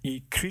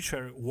i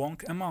Creature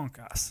Walk Among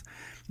Us.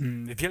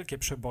 Wielkie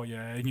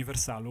przeboje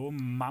Uniwersalu.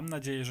 Mam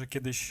nadzieję, że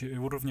kiedyś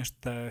również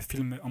te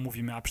filmy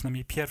omówimy, a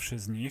przynajmniej pierwszy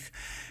z nich,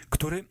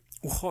 który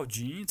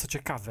uchodzi, co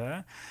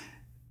ciekawe,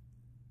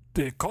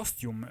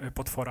 kostium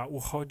potwora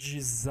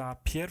uchodzi za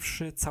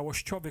pierwszy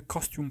całościowy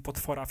kostium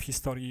potwora w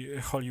historii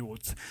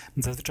Hollywood.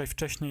 Zazwyczaj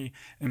wcześniej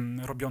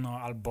robiono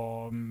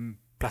albo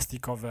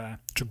plastikowe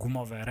czy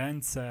gumowe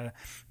ręce,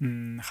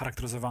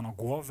 charakteryzowano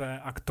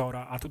głowę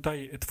aktora, a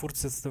tutaj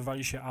twórcy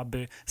zdecydowali się,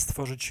 aby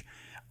stworzyć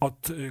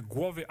od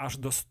głowy aż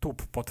do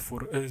stóp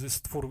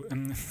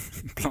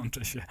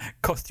plącze się,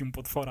 kostium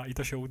potwora i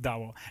to się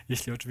udało,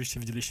 jeśli oczywiście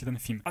widzieliście ten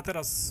film. A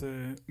teraz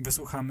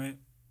wysłuchamy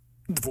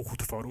 2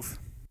 utworów.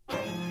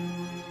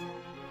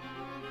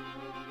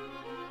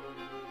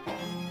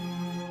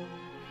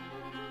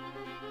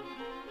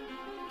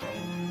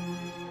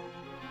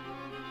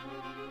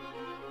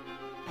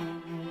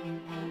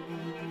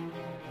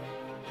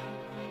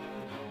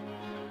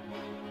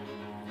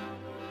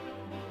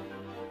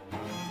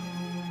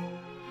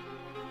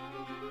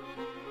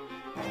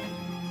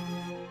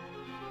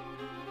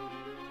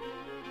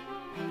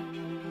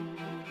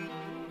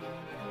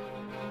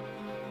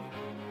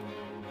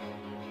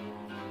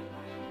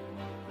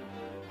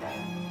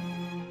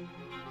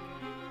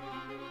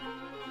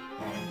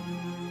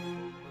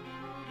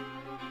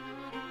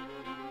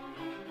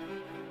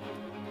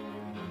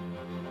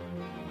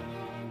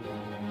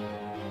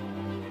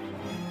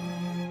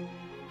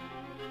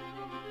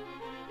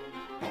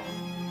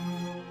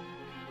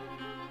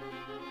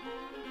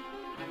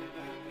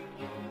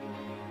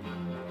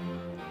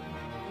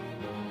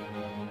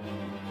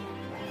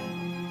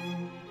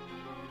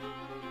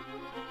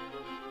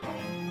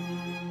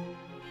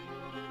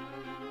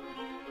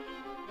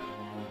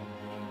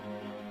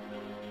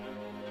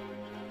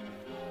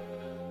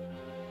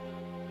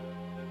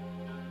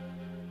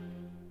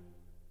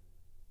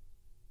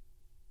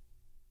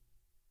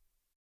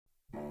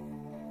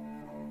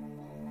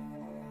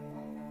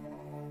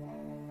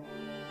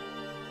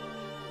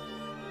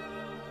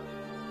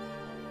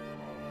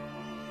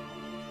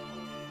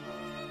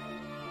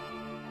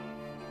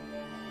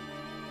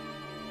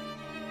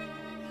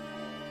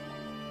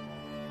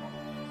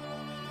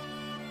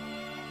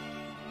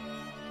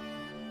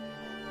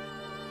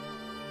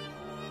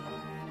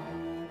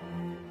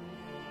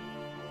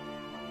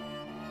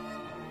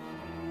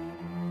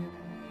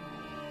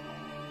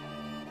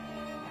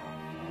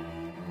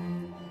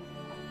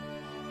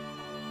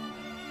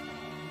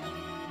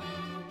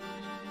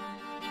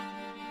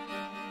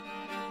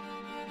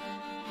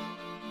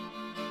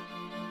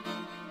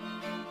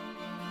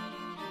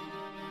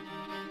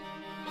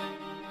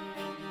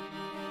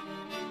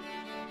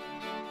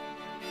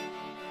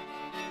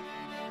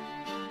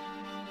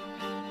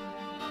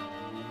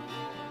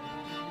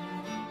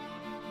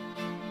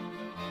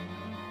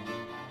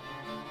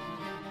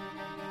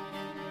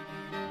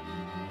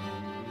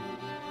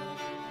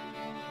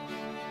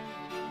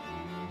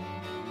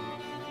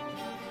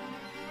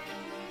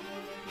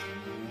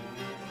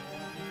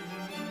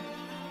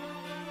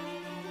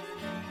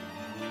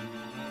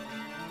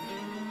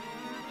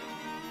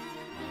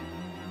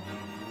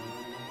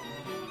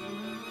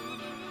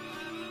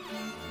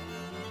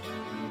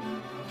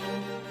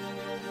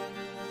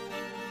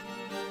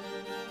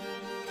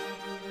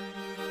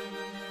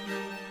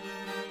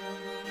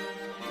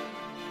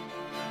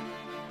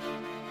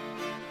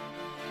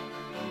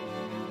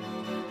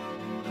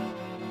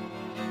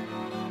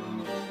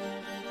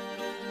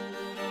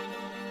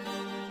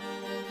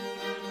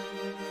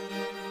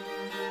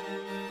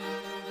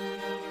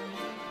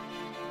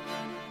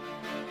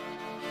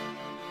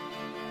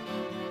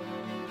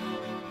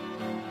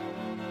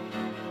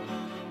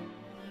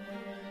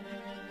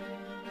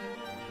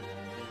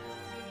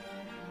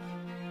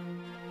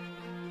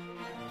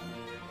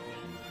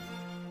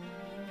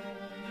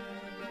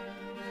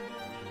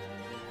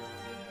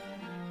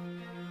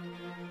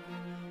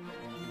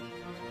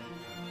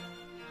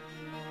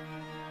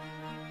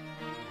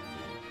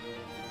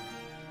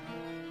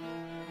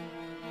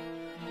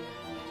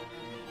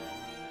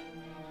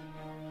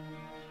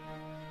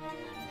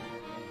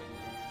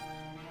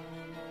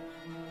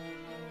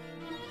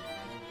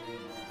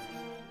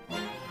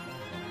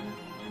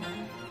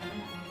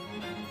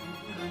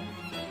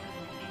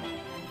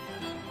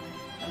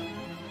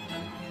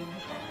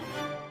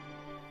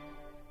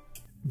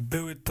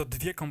 Były to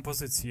dwie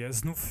kompozycje,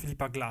 znów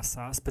Philipa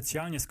Glassa,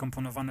 specjalnie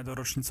skomponowane do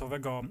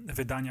rocznicowego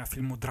wydania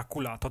filmu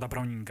Dracula Todda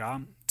Browninga.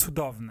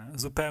 Cudowne,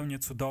 zupełnie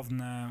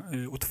cudowne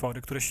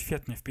utwory, które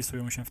świetnie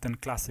wpisują się w ten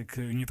klasyk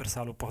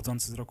Uniwersalu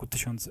pochodzący z roku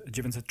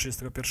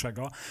 1931.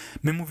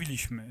 My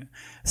mówiliśmy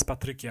z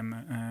Patrykiem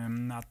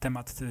na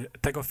temat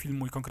tego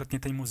filmu i konkretnie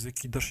tej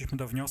muzyki. Doszliśmy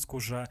do wniosku,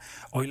 że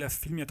o ile w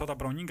filmie Todda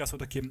Browninga są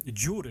takie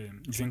dziury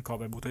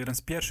dźwiękowe, był to jeden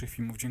z pierwszych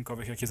filmów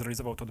dźwiękowych, jakie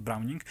zrealizował Todd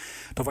Browning,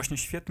 to właśnie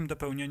świetnym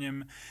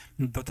dopełnieniem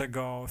do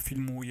tego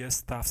filmu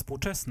jest ta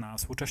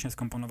współcześnie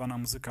skomponowana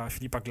muzyka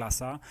Philipa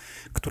Glassa,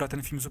 która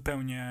ten film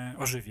zupełnie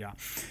ożywia.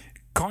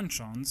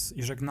 Kończąc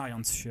i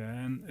żegnając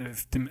się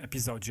w tym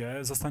epizodzie,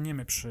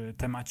 zostaniemy przy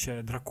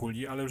temacie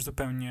Drakuli, ale już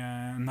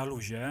zupełnie na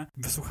luzie.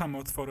 Wysłuchamy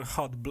utworu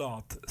Hot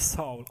Blood,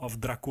 Soul of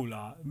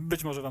Dracula.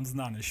 Być może wam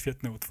znany,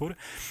 świetny utwór.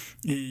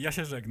 I ja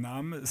się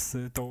żegnam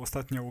z tą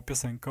ostatnią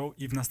piosenką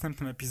i w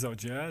następnym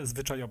epizodzie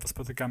zwyczajowo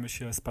spotykamy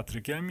się z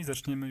Patrykiem i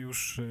zaczniemy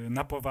już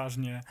na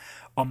poważnie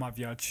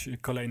omawiać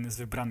kolejny z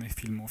wybranych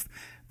filmów.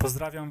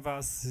 Pozdrawiam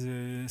was,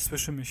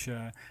 słyszymy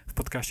się w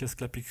podcaście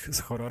Sklepik z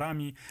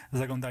horrorami.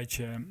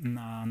 Zaglądajcie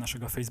na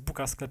naszego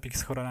Facebooka Sklepik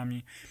z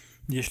horrorami.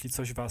 Jeśli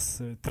coś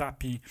was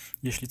trapi,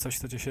 jeśli coś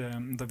chcecie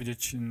się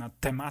dowiedzieć na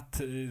temat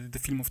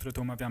filmów, które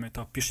tu omawiamy,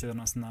 to piszcie do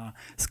nas na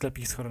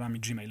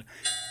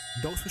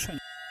sklepikzhorrorami@gmail.com. Do usłyszenia.